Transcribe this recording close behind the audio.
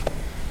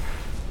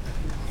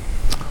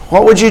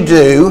what would you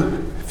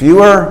do if you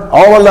were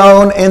all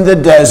alone in the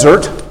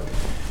desert?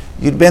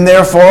 You'd been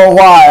there for a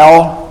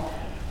while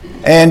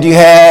and you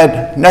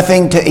had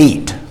nothing to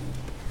eat.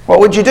 What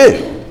would you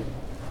do?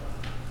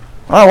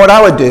 Well, what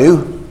I would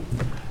do,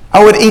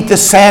 I would eat the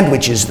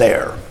sandwiches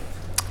there.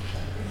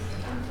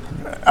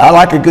 I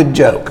like a good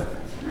joke.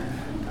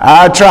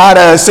 I try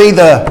to see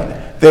the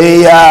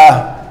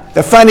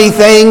funny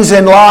things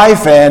in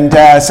life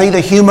and see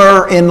the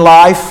humor in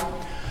life.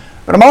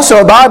 But I'm also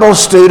a Bible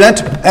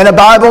student and a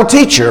Bible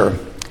teacher.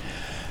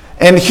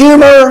 And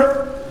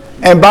humor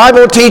and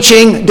Bible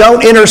teaching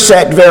don't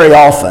intersect very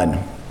often.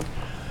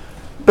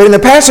 But in the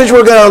passage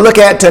we're going to look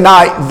at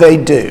tonight, they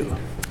do.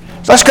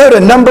 So let's go to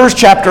Numbers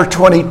chapter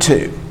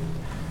 22.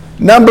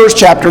 Numbers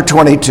chapter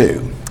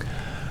 22.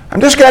 I'm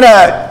just going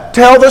to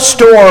tell the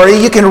story.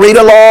 You can read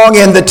along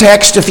in the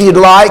text if you'd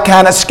like,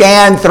 kind of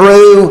scan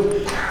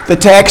through the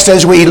text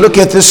as we look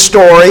at this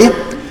story.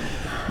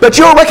 But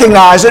you'll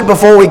recognize it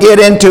before we get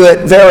into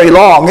it very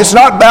long. It's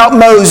not about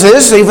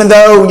Moses, even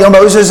though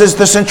Moses is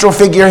the central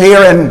figure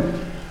here in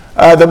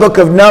the book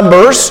of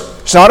Numbers.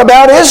 It's not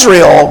about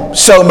Israel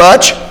so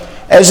much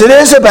as it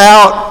is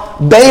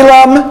about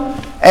Balaam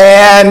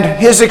and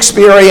his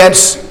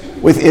experience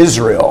with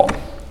Israel.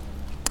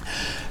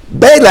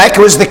 Balak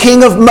was the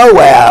king of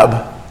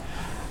Moab.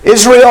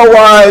 Israel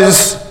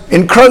was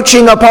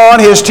encroaching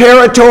upon his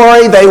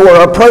territory. They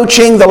were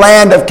approaching the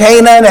land of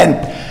Canaan,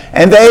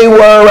 and they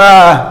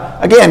were,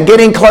 again,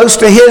 getting close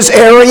to his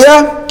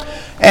area,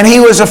 and he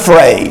was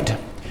afraid.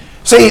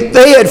 See,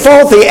 they had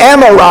fought the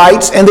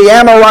Amorites, and the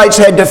Amorites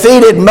had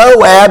defeated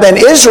Moab, and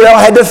Israel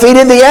had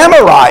defeated the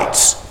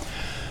Amorites.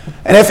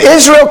 And if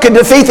Israel could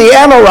defeat the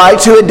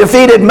Amorites who had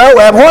defeated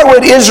Moab, what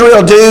would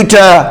Israel do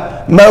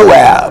to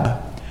Moab?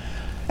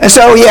 And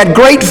so he had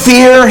great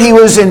fear. He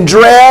was in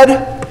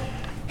dread.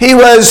 He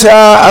was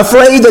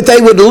afraid that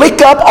they would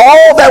lick up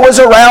all that was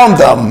around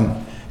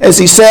them, as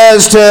he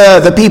says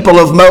to the people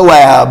of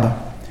Moab.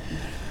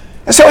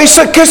 And so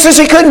since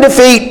he couldn't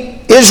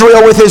defeat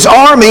Israel with his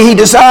army, he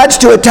decides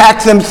to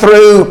attack them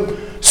through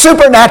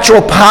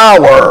supernatural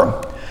power.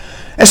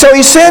 And so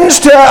he sends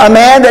to a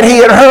man that he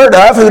had heard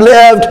of who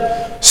lived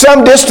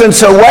some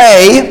distance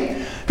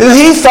away, who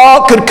he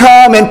thought could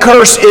come and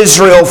curse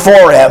Israel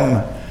for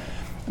him.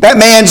 That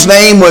man's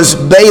name was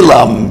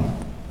Balaam.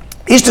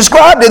 He's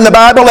described in the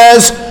Bible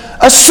as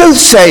a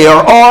soothsayer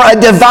or a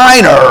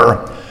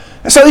diviner.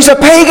 So he's a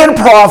pagan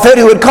prophet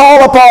who would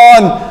call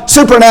upon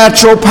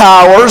supernatural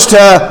powers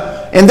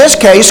to, in this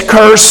case,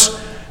 curse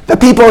the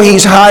people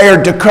he's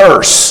hired to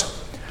curse.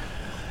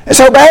 And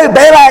so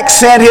Balak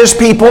sent his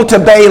people to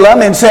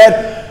Balaam and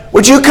said,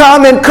 would you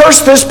come and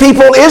curse this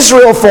people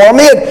Israel for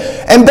me?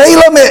 And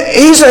Balaam,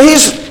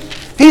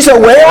 he's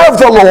aware of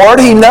the Lord.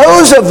 He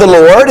knows of the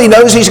Lord. He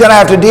knows he's going to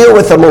have to deal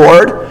with the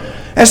Lord.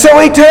 And so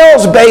he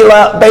tells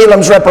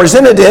Balaam's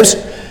representatives,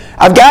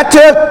 I've got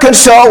to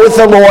consult with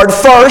the Lord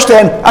first,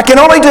 and I can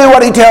only do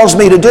what he tells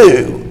me to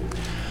do.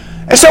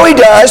 And so he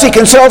does. He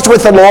consults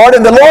with the Lord,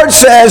 and the Lord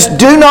says,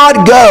 do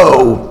not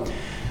go.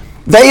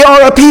 They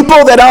are a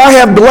people that I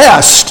have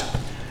blessed.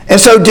 And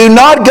so do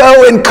not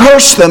go and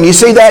curse them. You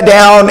see that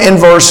down in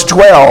verse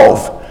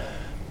 12.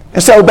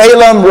 And so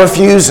Balaam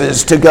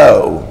refuses to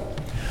go.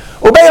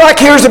 Well, Balak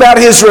hears about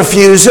his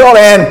refusal,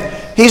 and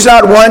he's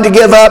not one to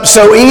give up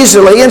so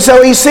easily, and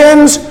so he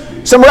sends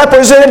some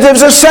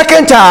representatives a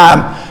second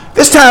time,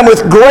 this time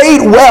with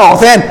great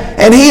wealth,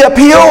 and he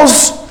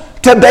appeals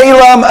to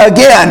Balaam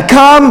again,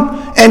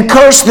 come and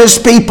curse this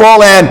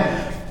people, and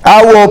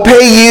I will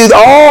pay you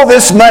all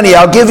this money,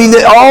 I'll give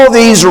you all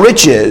these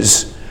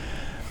riches.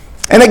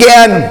 And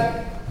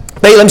again,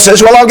 Balaam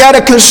says, well, I've got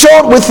to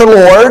consult with the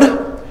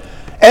Lord,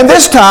 and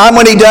this time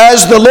when he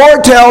does, the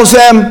Lord tells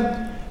them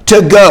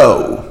to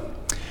go.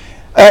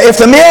 If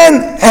the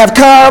men have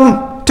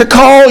come to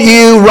call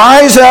you,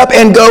 rise up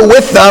and go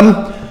with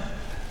them,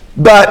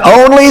 but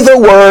only the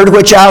word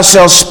which I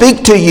shall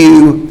speak to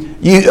you,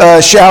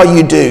 shall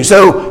you do.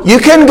 So you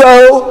can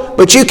go,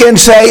 but you can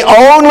say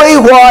only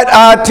what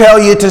I tell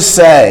you to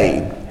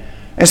say.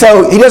 And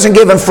so he doesn't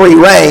give them free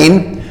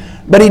rein,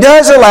 but he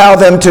does allow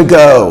them to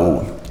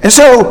go. And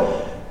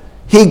so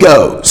he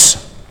goes,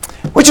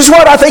 which is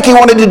what I think he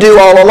wanted to do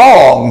all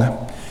along.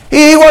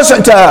 He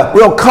wasn't a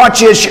real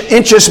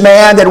conscientious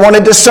man that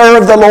wanted to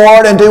serve the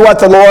Lord and do what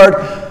the Lord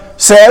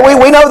said.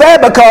 We know that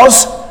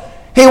because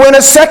he went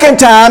a second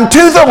time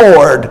to the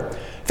Lord.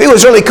 If he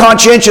was really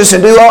conscientious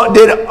and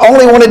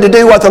only wanted to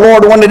do what the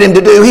Lord wanted him to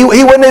do,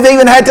 he wouldn't have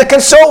even had to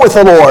consult with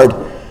the Lord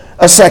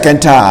a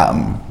second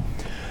time.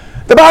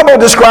 The Bible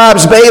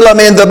describes Balaam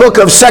in the book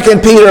of 2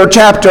 Peter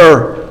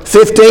chapter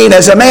 15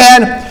 as a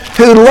man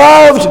who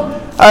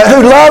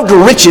loved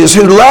riches,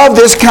 who loved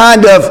this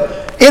kind of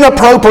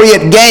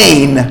inappropriate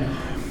gain.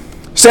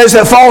 Says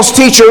that false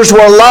teachers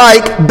were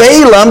like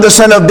Balaam, the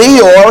son of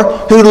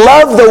Beor, who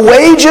loved the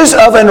wages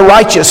of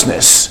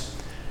unrighteousness.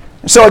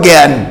 So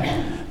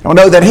again, you'll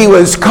know that he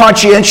was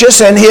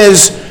conscientious in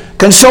his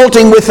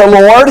consulting with the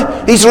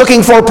Lord. He's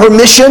looking for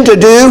permission to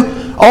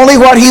do only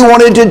what he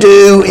wanted to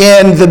do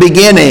in the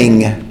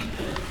beginning.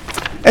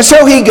 And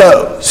so he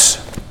goes.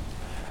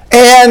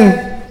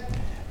 And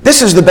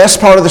this is the best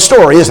part of the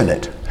story, isn't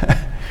it?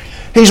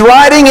 He's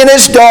riding in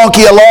his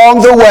donkey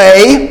along the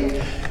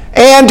way,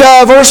 and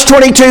verse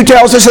 22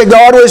 tells us that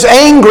God was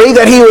angry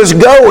that he was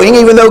going.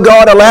 Even though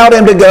God allowed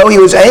him to go, he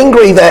was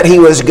angry that he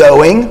was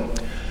going.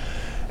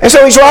 And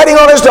so he's riding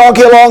on his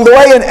donkey along the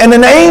way, and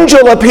an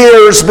angel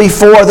appears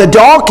before the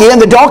donkey,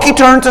 and the donkey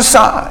turns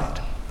aside.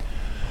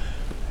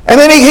 And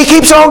then he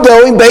keeps on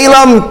going.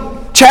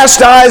 Balaam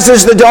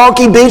chastises the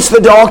donkey, beats the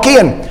donkey,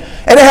 and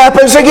it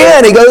happens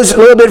again. He goes a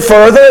little bit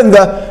further, and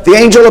the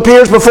angel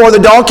appears before the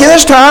donkey.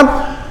 This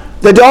time,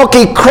 the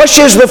donkey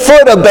crushes the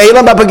foot of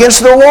Balaam up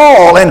against the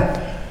wall, and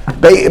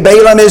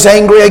Balaam is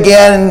angry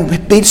again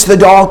and beats the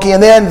donkey,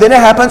 and then it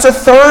happens a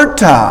third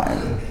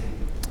time.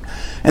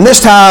 And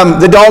this time,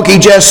 the donkey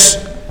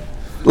just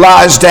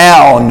lies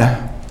down.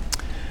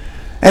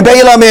 And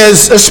Balaam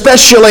is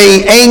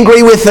especially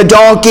angry with the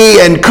donkey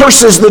and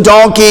curses the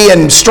donkey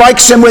and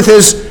strikes him with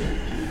his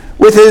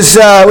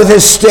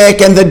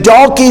stick. And the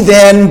donkey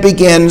then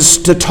begins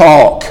to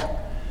talk.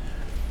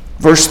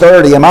 Verse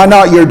 30, am I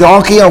not your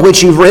donkey on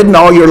which you've ridden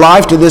all your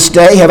life to this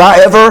day? Have I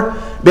ever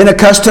been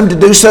accustomed to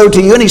do so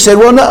to you? And he said,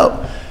 well,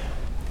 no.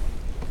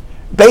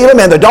 Balaam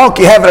and the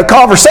donkey having a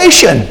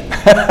conversation.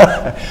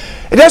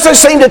 It doesn't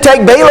seem to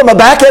take Balaam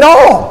aback at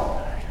all.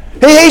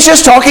 He's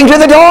just talking to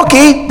the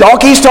donkey.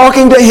 Donkey's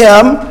talking to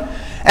him.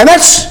 And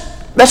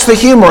that's the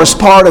humorous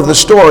part of the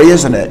story,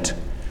 isn't it?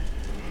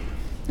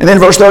 And then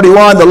verse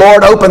 31, the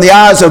Lord opened the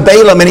eyes of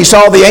Balaam, and he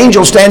saw the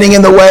angel standing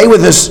in the way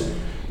with his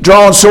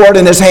drawn sword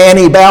in his hand.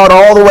 He bowed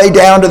all the way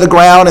down to the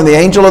ground, and the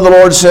angel of the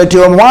Lord said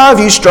to him, why have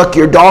you struck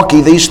your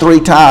donkey these 3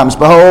 times?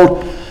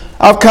 Behold,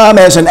 I've come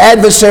as an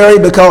adversary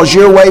because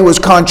your way was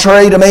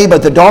contrary to me,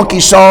 but the donkey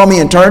saw me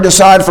and turned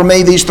aside from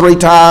me these 3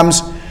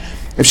 times.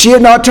 If she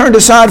had not turned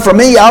aside from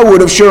me, I would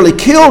have surely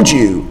killed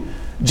you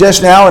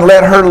just now and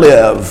let her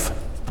live.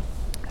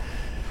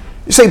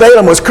 You see,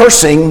 Balaam was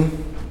cursing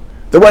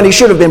the one he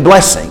should have been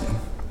blessing.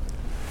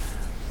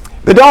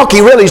 The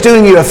donkey really is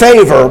doing you a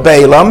favor,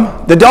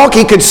 Balaam. The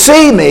donkey could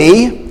see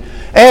me,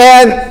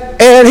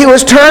 and he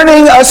was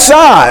turning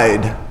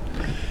aside.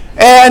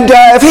 And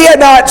if he had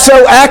not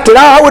so acted,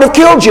 I would have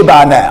killed you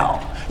by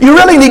now. You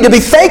really need to be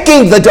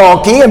thanking the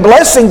donkey and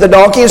blessing the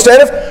donkey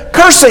instead of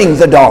cursing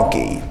the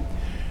donkey.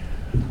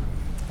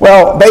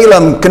 Well,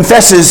 Balaam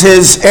confesses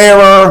his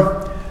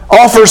error,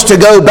 offers to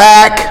go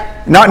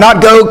back,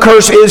 not go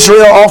curse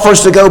Israel,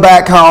 offers to go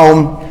back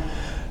home.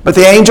 But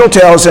the angel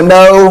tells him,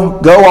 no,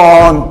 go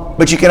on,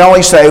 but you can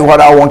only say what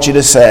I want you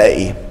to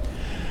say.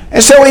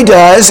 And so he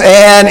does,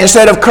 and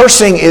instead of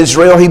cursing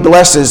Israel, he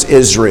blesses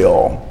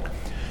Israel.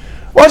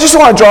 Well, I just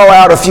want to draw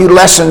out a few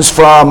lessons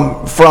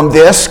from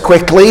this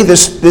quickly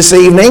this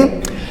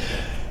evening.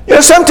 You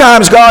know,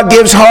 sometimes God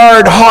gives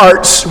hard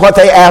hearts what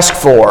they ask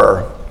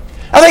for.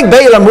 I think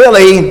Balaam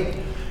really,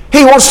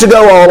 he wants to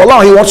go all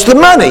along. He wants the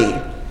money.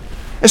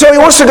 And so he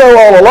wants to go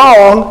all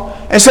along.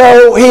 And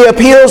so he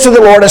appeals to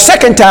the Lord a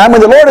second time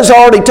when the Lord has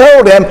already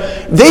told him,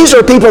 these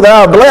are people that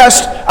are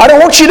blessed. I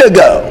don't want you to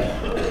go.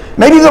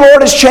 Maybe the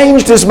Lord has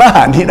changed his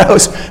mind. He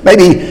knows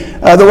maybe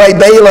the way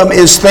Balaam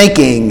is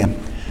thinking.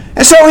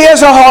 And so he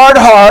has a hard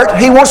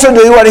heart. He wants to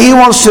do what he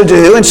wants to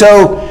do, and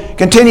so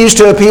continues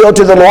to appeal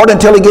to the Lord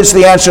until he gets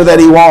the answer that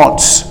he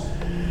wants.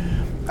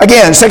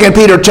 Again, 2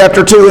 Peter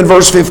chapter 2 and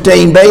verse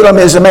 15, Balaam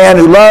is a man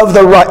who loved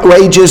the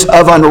wages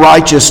of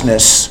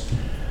unrighteousness.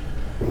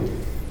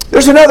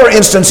 There's another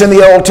instance in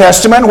the Old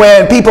Testament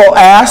when people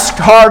asked,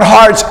 hard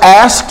hearts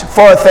asked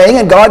for a thing,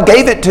 and God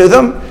gave it to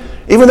them,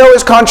 even though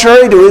it's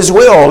contrary to his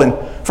will. In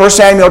 1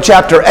 Samuel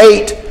chapter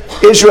 8,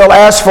 Israel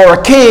asked for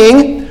a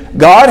king.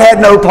 God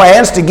had no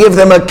plans to give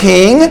them a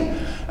king,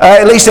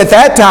 at least at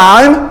that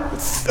time.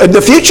 In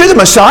the future, the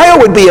Messiah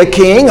would be a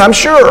king, I'm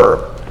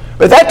sure.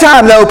 But at that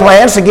time, no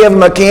plans to give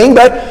them a king,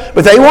 but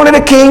they wanted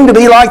a king to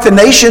be like the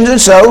nations, and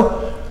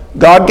so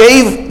God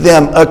gave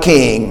them a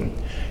king.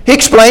 He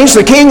explains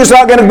the king is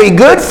not going to be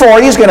good for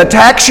you. He's going to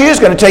tax you. He's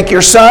going to take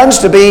your sons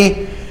to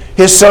be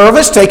his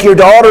servants, take your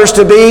daughters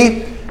to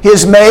be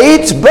his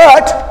maids,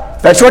 but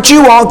if that's what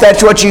you want,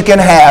 that's what you can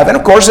have. And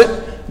of course,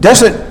 it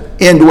doesn't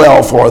end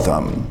well for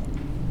them.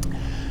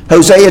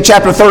 Hosea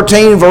chapter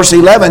 13, verse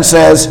 11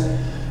 says,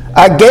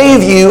 I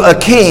gave you a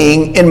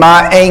king in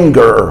my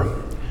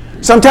anger.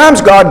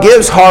 Sometimes God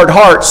gives hard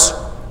hearts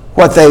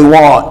what they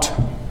want.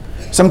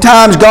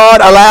 Sometimes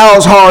God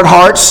allows hard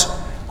hearts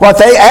what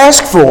they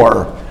ask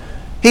for.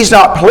 He's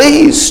not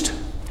pleased,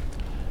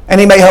 and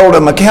he may hold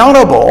them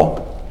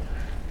accountable.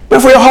 But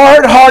if we're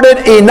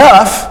hard-hearted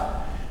enough,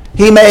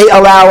 he may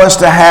allow us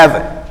to have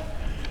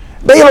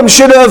it. Balaam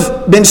should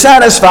have been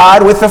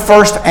satisfied with the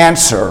first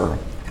answer.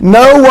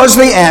 No was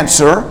the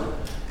answer,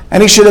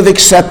 and he should have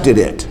accepted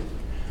it.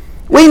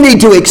 We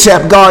need to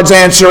accept God's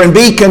answer and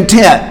be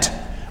content.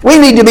 We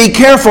need to be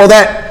careful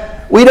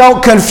that we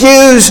don't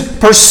confuse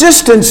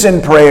persistence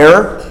in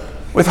prayer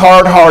with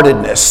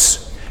hard-heartedness.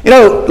 You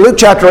know, Luke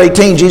chapter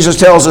 18, Jesus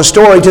tells a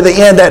story to the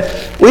end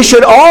that we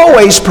should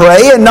always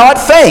pray and not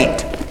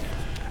faint.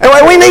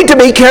 And we need to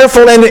be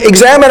careful and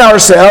examine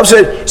ourselves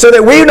so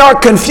that we're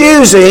not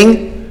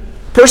confusing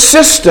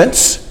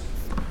persistence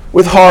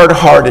with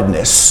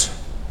hard-heartedness.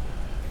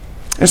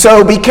 And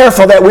so be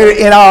careful that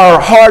we, in our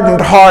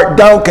hardened heart,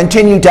 don't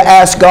continue to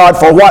ask God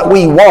for what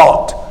we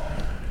want,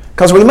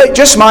 because we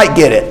just might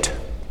get it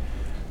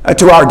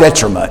to our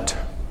detriment.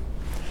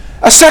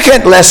 A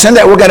second lesson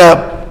that we're going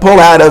to pull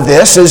out of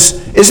this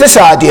is this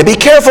idea. Be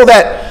careful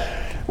that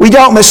we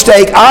don't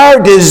mistake our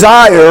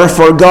desire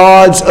for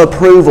God's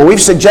approval.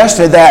 We've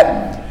suggested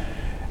that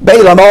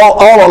Balaam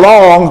all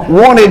along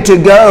wanted to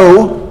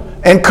go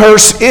and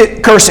curse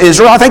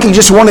Israel. I think he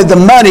just wanted the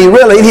money,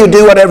 really, and he would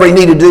do whatever he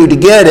needed to do to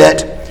get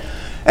it.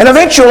 And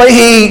eventually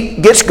he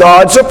gets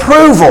God's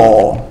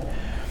approval.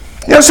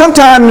 You know,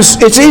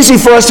 sometimes it's easy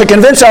for us to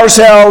convince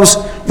ourselves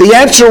the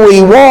answer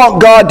we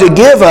want God to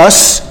give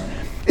us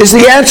is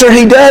the answer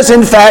he does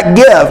in fact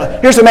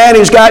give. Here's a man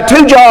who's got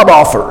 2 job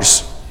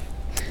offers.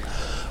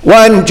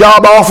 One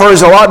job offer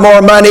is a lot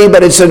more money,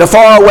 but it's in a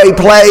faraway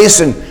place,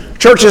 and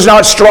church is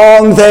not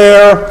strong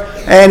there,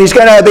 and he's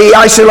going to be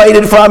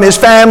isolated from his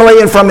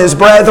family and from his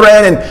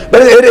brethren,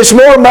 but it's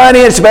more money,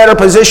 it's a better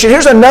position.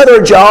 Here's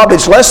another job,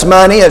 it's less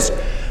money, it's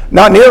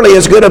not nearly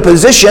as good a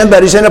position,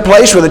 but he's in a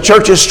place where the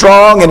church is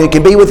strong, and he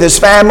can be with his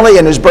family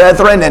and his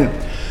brethren, and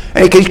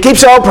he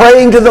keeps on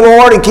praying to the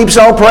Lord and keeps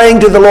on praying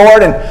to the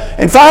Lord.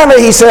 And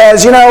finally he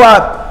says, you know,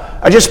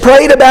 I just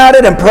prayed about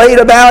it and prayed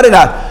about it.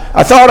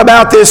 I thought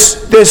about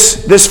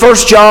this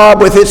first job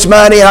with its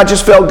money, and I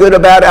just felt good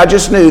about it. I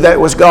just knew that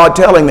was God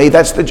telling me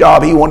that's the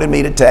job he wanted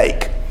me to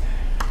take.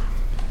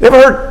 You ever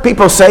heard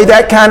people say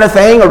that kind of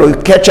thing, or do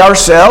we catch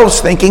ourselves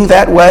thinking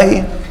that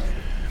way?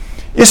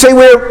 You see,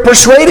 we're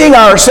persuading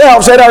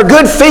ourselves that our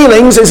good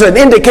feelings is an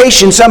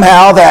indication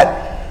somehow that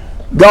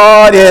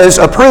God is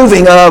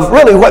approving of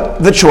really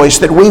what the choice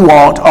that we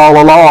want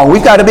all along.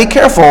 We've got to be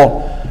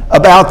careful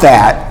about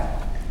that.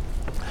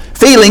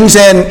 Feelings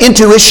and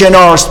intuition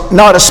are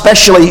not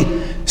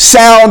especially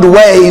sound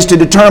ways to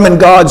determine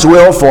God's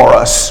will for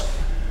us.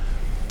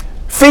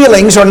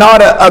 Feelings are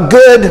not a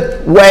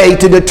good way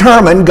to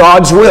determine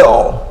God's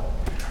will.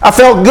 I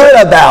felt good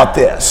about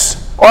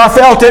this, or I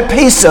felt at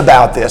peace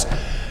about this.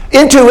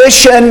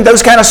 Intuition,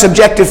 those kind of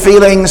subjective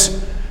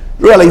feelings,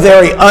 really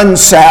very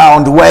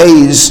unsound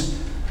ways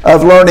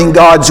of learning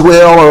God's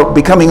will or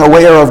becoming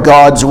aware of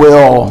God's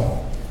will.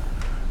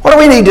 What do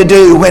we need to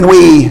do when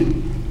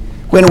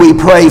we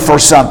pray for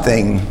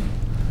something?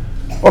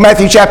 Well,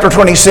 Matthew chapter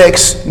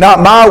 26, not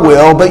my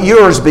will, but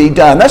yours be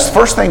done. That's the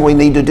first thing we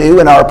need to do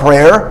in our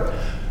prayer.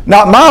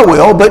 Not my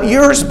will, but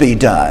yours be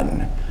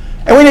done.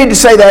 And we need to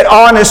say that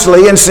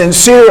honestly and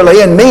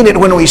sincerely and mean it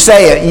when we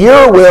say it.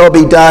 Your will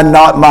be done,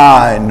 not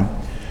mine.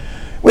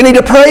 We need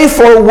to pray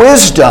for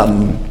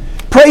wisdom.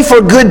 Pray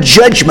for good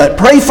judgment.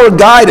 Pray for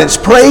guidance.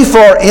 Pray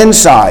for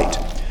insight.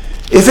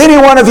 If any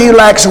one of you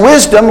lacks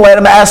wisdom, let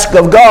him ask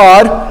of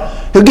God,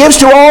 who gives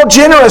to all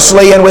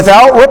generously and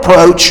without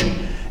reproach,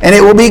 and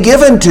it will be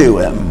given to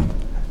him.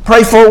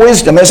 Pray for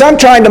wisdom. As I'm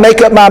trying to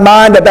make up my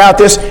mind about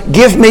this,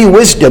 give me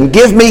wisdom.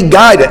 Give me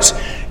guidance.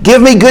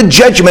 Give me good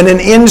judgment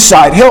and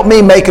insight. Help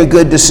me make a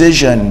good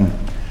decision.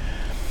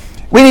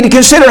 We need to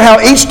consider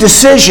how each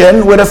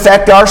decision would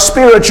affect our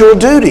spiritual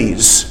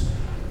duties.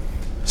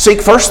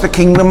 Seek first the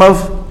kingdom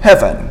of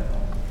heaven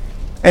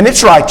and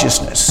its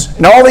righteousness,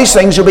 and all these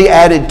things will be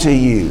added to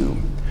you.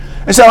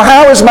 And so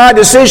how is my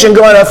decision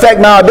going to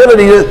affect my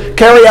ability to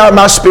carry out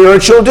my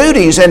spiritual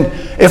duties? And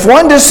if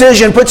one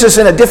decision puts us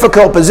in a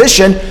difficult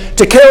position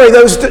to carry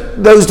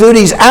those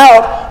duties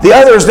out, the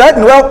others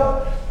doesn't,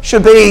 well,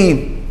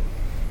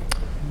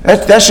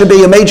 that should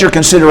be a major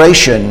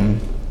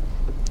consideration.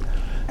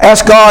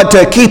 Ask God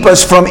to keep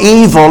us from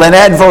evil and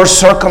adverse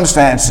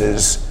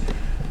circumstances.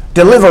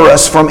 Deliver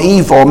us from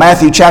evil.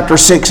 Matthew chapter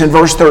 6 and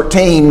verse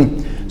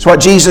 13 is what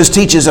Jesus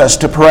teaches us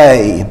to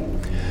pray.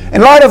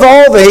 In light of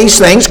all these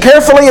things,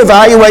 carefully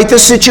evaluate the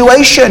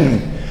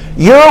situation.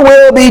 Your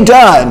will be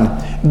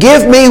done.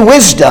 Give me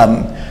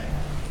wisdom.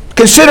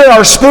 Consider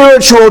our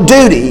spiritual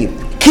duty.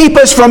 Keep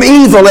us from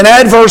evil and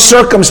adverse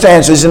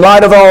circumstances. In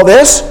light of all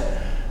this,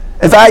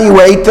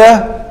 evaluate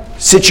the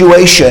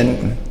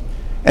situation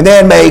and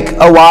then make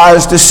a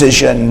wise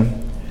decision.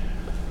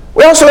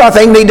 We also, I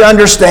think, need to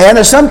understand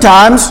that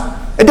sometimes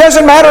it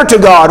doesn't matter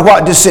to God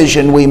what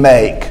decision we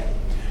make.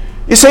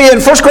 You see, in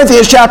 1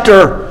 Corinthians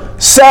chapter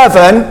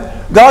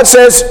 7, God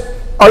says,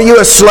 are you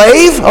a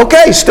slave?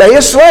 Okay, stay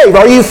a slave.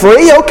 Are you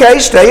free? Okay,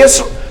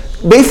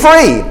 be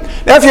free.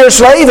 Now, if you're a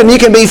slave and you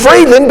can be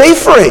free, then be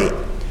free.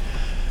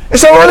 And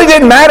so it really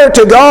didn't matter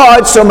to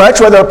God so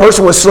much whether a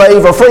person was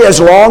slave or free, as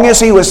long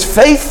as he was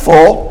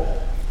faithful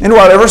in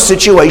whatever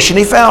situation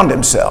he found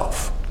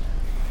himself.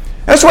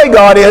 That's the way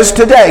God is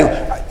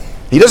today.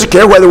 He doesn't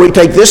care whether we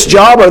take this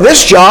job or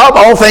this job,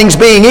 all things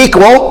being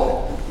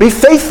equal. Be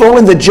faithful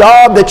in the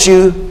job that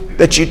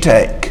you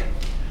take.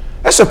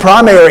 That's of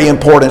primary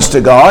importance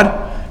to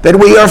God, that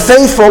we are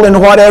faithful in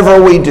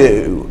whatever we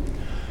do.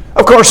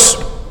 Of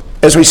course,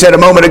 as we said a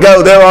moment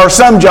ago, there are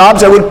some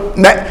jobs that would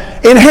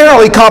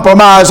inherently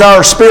compromise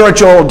our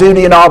spiritual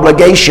duty and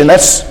obligation.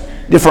 That's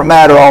a different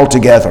matter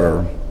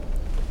altogether.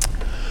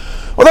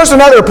 Well, there's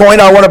another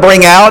point I want to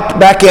bring out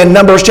back in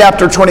Numbers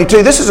chapter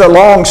 22. This is a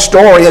long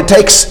story. It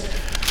takes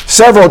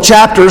several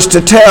chapters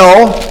to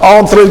tell,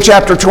 all through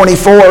chapter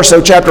 24,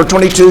 so chapter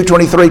 22,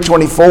 23,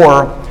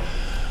 24.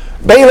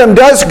 Balaam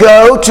does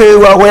go to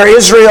where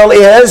Israel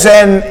is,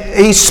 and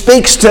he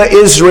speaks to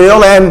Israel,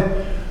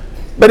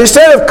 but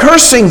instead of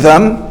cursing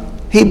them,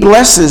 he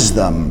blesses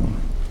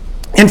them.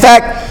 In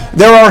fact,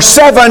 there are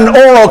 7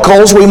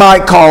 oracles, we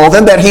might call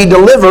them, that he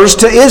delivers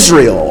to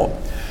Israel.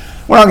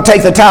 We're not going to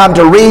take the time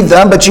to read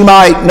them, but you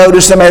might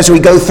notice them as we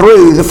go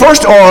through. The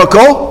first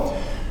oracle,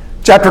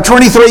 chapter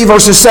 23,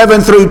 verses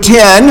 7 through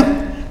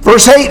 10,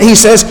 verse 8, he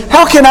says,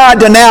 "How can I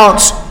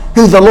denounce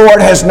who the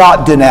Lord has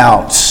not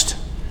denounced?"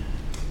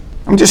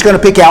 I'm just going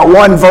to pick out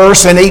one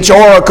verse in each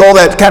oracle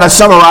that kind of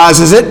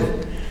summarizes it.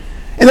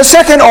 In the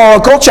second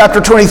oracle,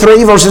 chapter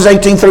 23, verses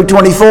 18 through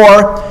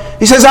 24,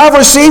 he says, "I've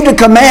received a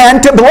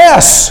command to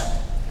bless."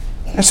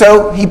 And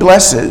so he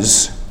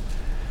blesses.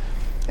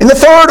 In the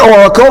third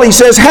oracle, he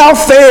says, "How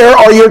fair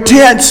are your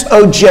tents,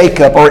 O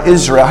Jacob," or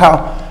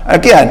Israel.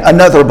 Again,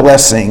 another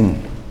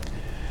blessing.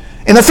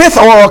 In the fifth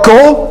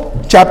oracle,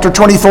 chapter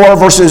 24,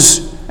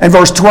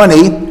 verse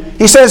 20,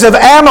 he says of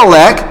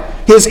Amalek,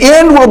 "His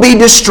end will be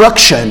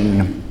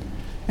destruction."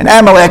 And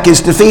Amalek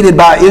is defeated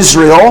by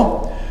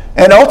Israel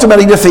and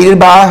ultimately defeated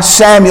by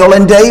Samuel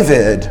and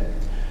David.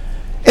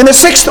 In the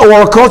sixth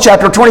oracle,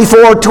 chapter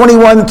 24,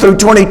 21 through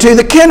 22,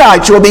 the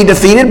Kenites will be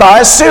defeated by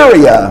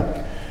Assyria,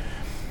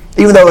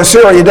 even though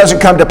Assyria doesn't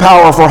come to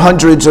power for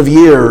hundreds of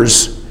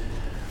years.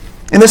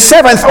 In the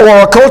seventh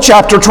oracle,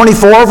 chapter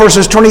 24,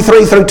 verses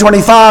 23 through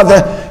 25,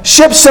 the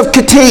ships of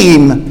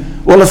Kittim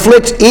will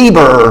afflict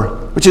Eber,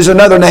 which is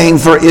another name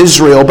for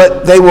Israel,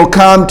 but they will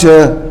come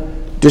to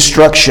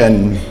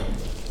destruction.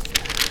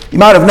 You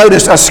might have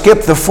noticed I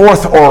skipped the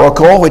fourth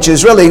oracle, which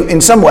is really,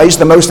 in some ways,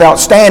 the most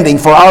outstanding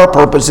for our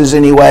purposes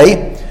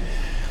anyway.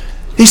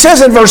 He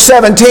says in verse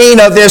 17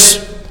 of this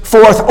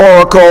fourth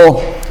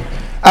oracle,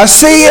 "I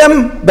see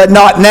him, but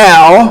not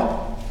now.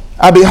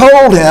 I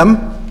behold him,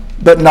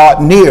 but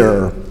not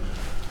near.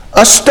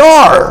 A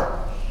star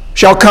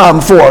shall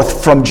come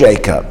forth from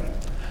Jacob.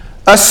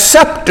 A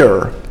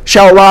scepter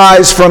shall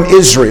rise from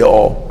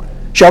Israel,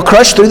 shall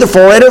crush through the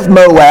forehead of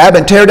Moab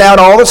and tear down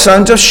all the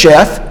sons of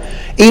Sheth.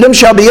 Edom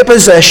shall be a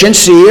possession.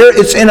 Seir,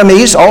 its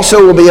enemies,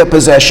 also will be a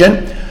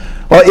possession,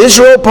 while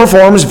Israel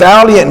performs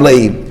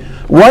valiantly.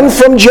 One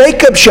from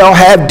Jacob shall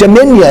have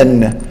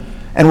dominion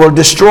and will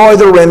destroy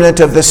the remnant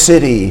of the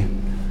city.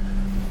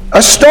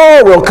 A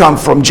star will come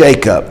from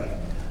Jacob.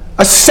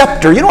 A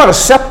scepter. You know what a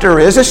scepter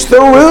is? It's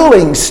the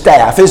ruling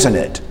staff, isn't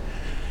it?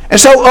 And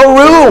so a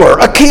ruler,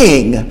 a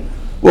king,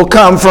 will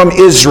come from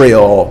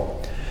Israel.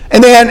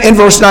 And then in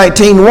verse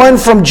 19, one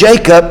from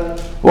Jacob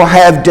will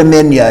have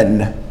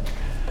dominion.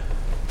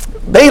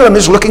 Balaam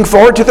is looking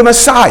forward to the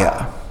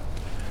Messiah.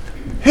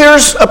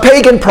 Here's a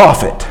pagan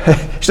prophet.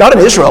 He's not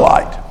an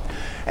Israelite.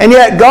 And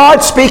yet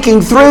God,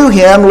 speaking through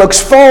him, looks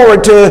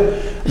forward to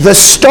the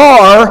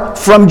star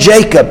from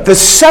Jacob, the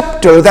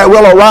scepter that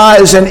will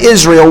arise in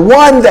Israel,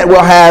 one that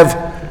will have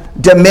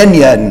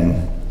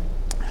dominion.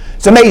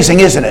 It's amazing,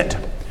 isn't it?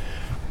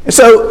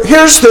 So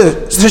here's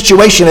the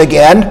situation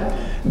again.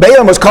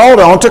 Balaam was called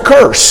on to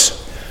curse.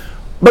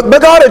 But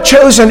God had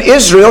chosen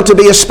Israel to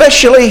be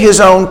especially his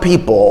own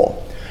people.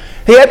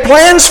 He had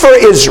plans for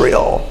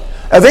Israel.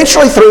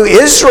 Eventually, through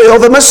Israel,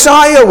 the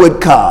Messiah would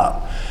come.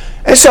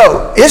 And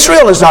so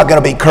Israel is not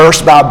going to be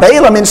cursed by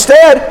Balaam.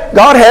 Instead,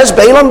 God has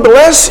Balaam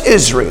bless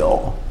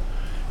Israel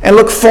and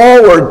look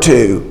forward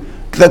to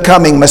the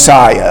coming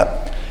Messiah.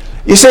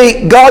 You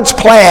see, God's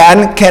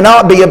plan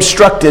cannot be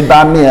obstructed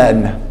by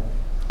men.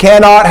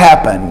 Cannot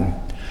happen.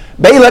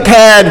 Balak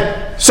had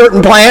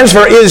certain plans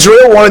for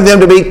Israel, wanted them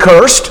to be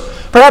cursed.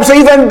 Perhaps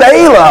even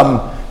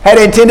Balaam had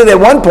intended at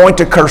one point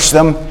to curse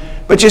them.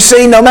 But you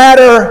see, no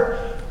matter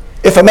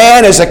if a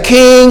man is a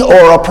king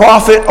or a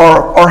prophet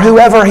or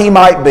whoever he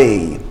might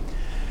be,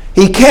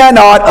 he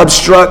cannot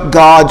obstruct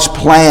God's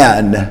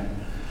plan.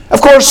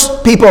 Of course,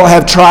 people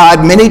have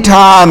tried many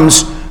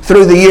times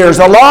through the years.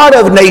 A lot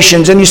of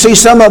nations, and you see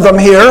some of them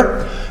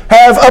here,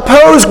 have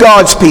opposed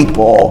God's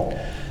people.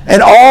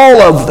 And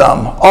all of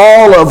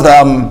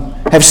them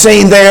have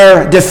seen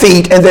their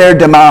defeat and their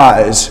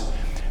demise.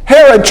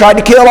 Herod tried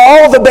to kill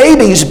all the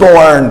babies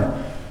born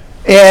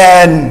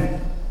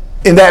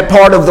in that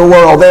part of the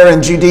world, there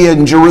in Judea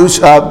and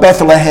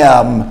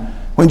Bethlehem,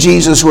 when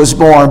Jesus was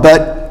born,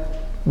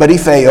 but he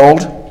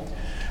failed.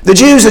 The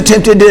Jews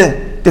attempted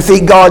to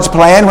defeat God's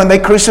plan when they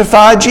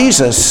crucified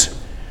Jesus,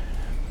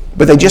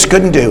 but they just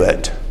couldn't do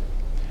it.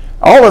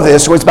 All of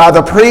this was by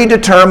the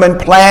predetermined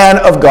plan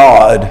of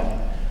God,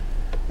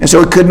 and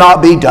so it could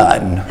not be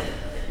done.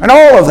 And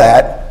all of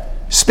that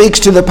speaks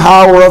to the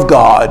power of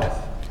God.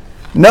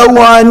 No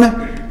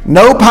one,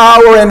 no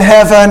power in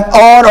heaven,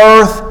 on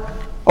earth,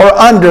 or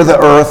under the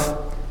earth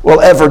will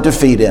ever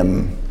defeat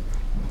him.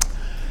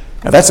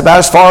 Now that's about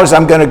as far as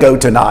I'm going to go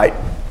tonight.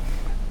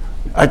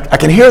 I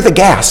can hear the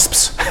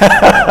gasps.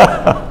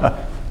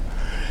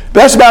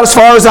 That's about as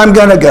far as I'm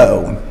going to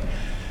go.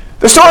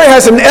 The story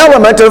has an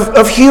element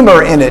of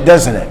humor in it,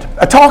 doesn't it?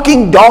 A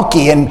talking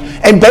donkey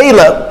and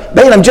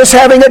Balaam just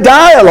having a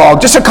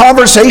dialogue, just a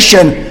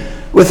conversation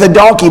with the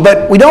donkey,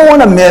 but we don't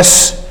want to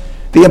miss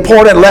the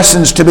important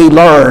lessons to be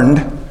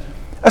learned,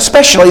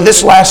 especially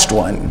this last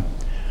one,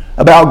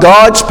 about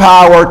God's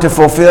power to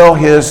fulfill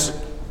His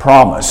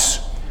promise.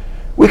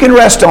 We can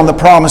rest on the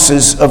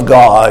promises of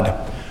God.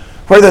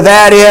 Whether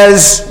that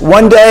is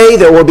one day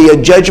there will be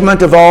a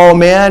judgment of all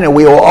men and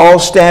we will all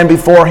stand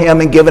before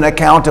Him and give an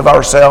account of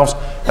ourselves.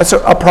 That's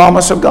a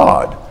promise of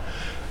God.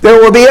 There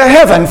will be a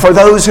heaven for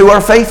those who are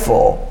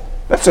faithful.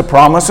 That's a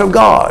promise of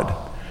God.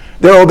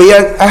 There will be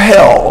a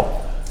hell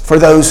for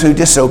those who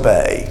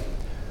disobey.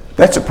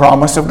 That's a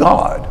promise of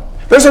God.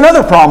 There's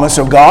another promise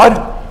of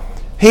God.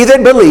 He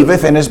that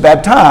believeth and is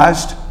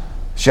baptized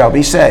shall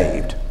be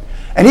saved.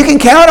 And you can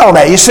count on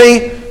that. You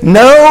see,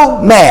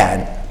 no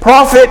man,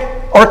 prophet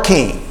or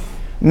king,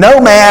 no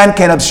man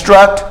can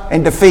obstruct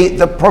and defeat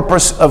the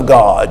purpose of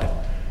God.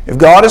 If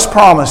God has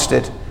promised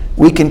it,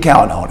 we can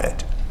count on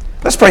it.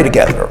 Let's pray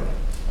together.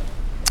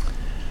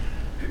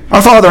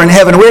 Our Father in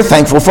heaven, we're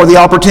thankful for the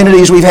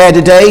opportunities we've had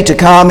today to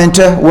come and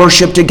to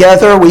worship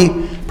together.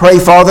 We pray,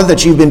 Father,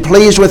 that you've been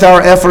pleased with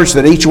our efforts,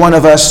 that each one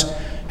of us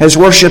has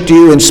worshiped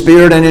you in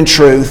spirit and in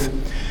truth.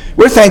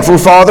 We're thankful,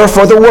 Father,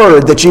 for the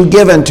word that you've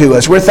given to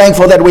us. We're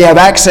thankful that we have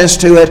access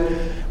to it.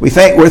 We're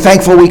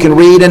thankful we can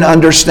read and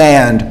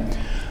understand.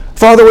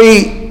 Father,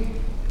 we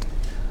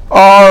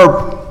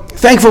are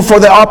thankful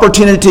for the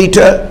opportunity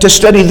to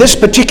study this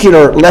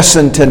particular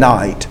lesson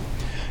tonight.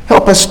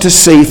 Help us to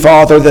see,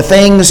 Father, the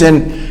things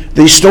and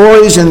the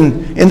stories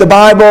in the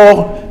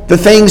Bible, the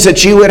things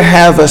that you would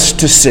have us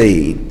to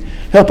see.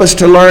 Help us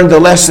to learn the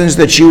lessons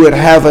that you would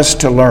have us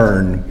to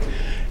learn.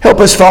 Help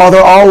us, Father,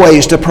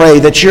 always to pray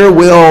that your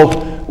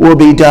will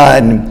be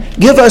done.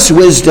 Give us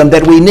wisdom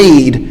that we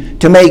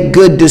need to make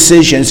good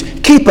decisions.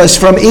 Keep us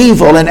from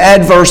evil and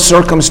adverse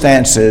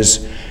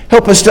circumstances.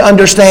 Help us to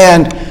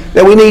understand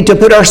that we need to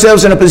put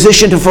ourselves in a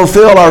position to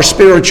fulfill our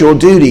spiritual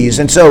duties.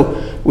 And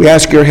so we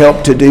ask your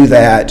help to do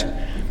that.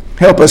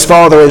 Help us,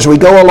 Father, as we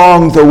go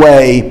along the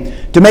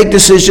way to make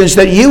decisions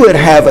that you would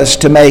have us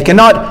to make and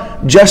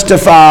not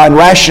justify and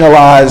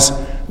rationalize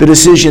the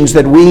decisions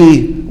that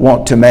we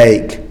want to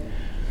make.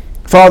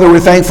 Father, we're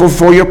thankful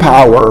for your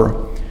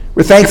power.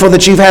 We're thankful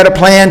that you've had a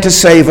plan to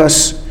save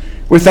us.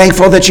 We're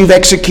thankful that you've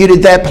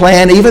executed that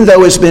plan, even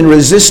though it's been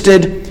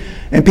resisted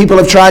and people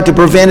have tried to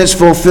prevent its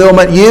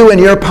fulfillment. You and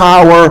your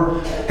power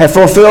have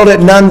fulfilled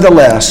it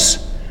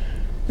nonetheless.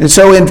 And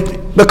so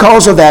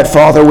because of that,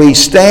 Father, we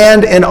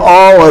stand in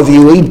awe of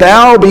you. We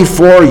bow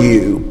before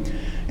you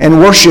and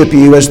worship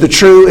you as the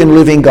true and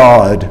living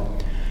God.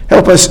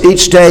 Help us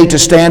each day to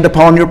stand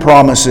upon your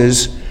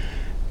promises,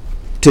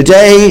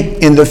 today,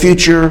 in the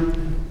future,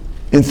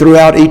 and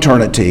throughout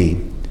eternity.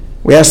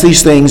 We ask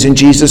these things in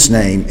Jesus'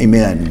 name.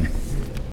 Amen.